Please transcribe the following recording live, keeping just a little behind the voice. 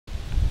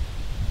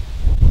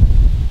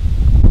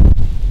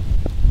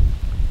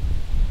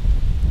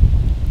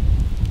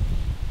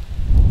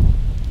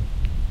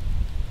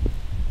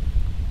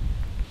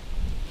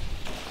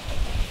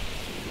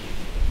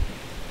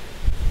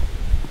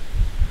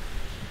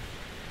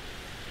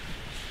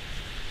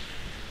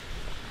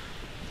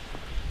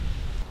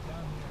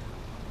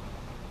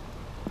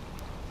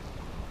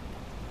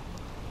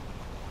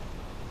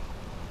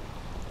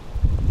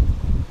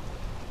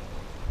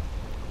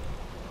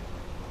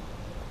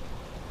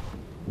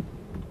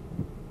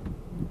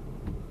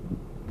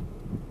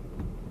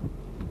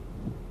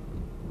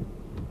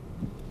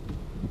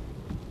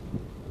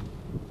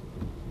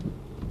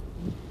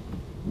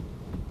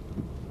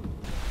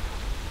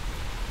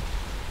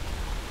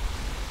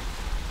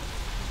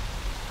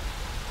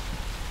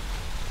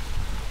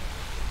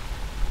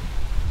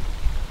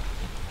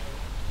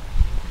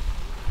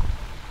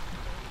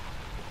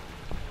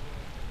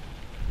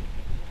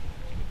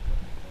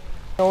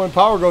When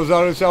power goes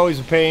out, it's always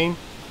a pain,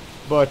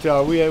 but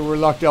we were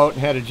lucked out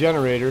and had a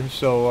generator,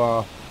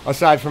 so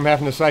aside from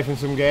having to siphon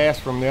some gas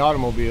from the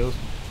automobiles,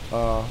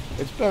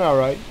 it's been all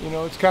right. You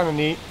know, it's kind of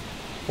neat.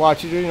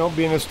 Watch it, you know,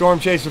 being a storm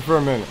chaser for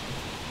a minute.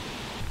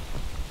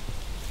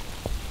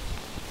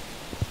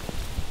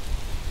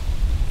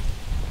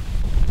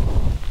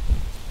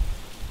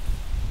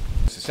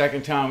 It's the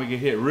second time we get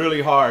hit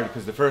really hard,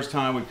 because the first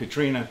time with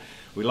Katrina,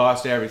 we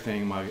lost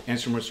everything. My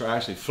instruments were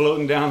actually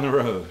floating down the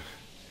road.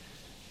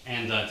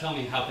 And tell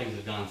me how things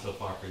have gone so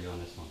far for you on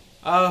this one.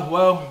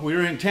 Well, we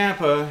were in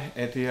Tampa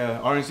at the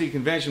RNC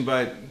convention,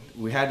 but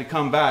we had to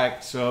come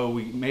back, so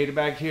we made it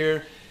back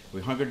here.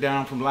 We hunkered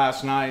down from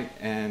last night,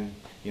 and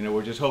you know,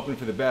 we're just hoping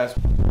for the best.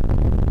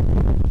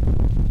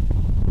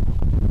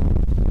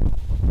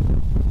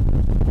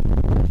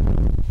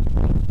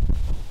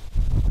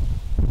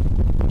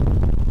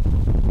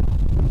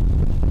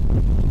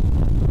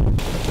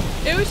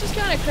 It was just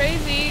kind of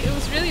crazy. It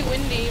was really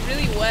windy,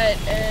 really wet,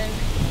 and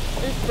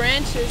there's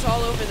branches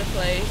all over the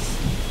place.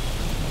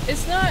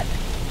 It's not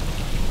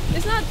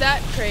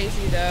that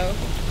crazy though.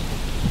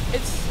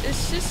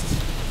 It's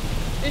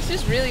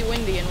just really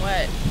windy and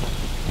wet.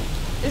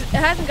 It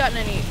hasn't gotten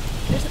any.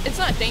 It's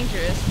not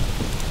dangerous.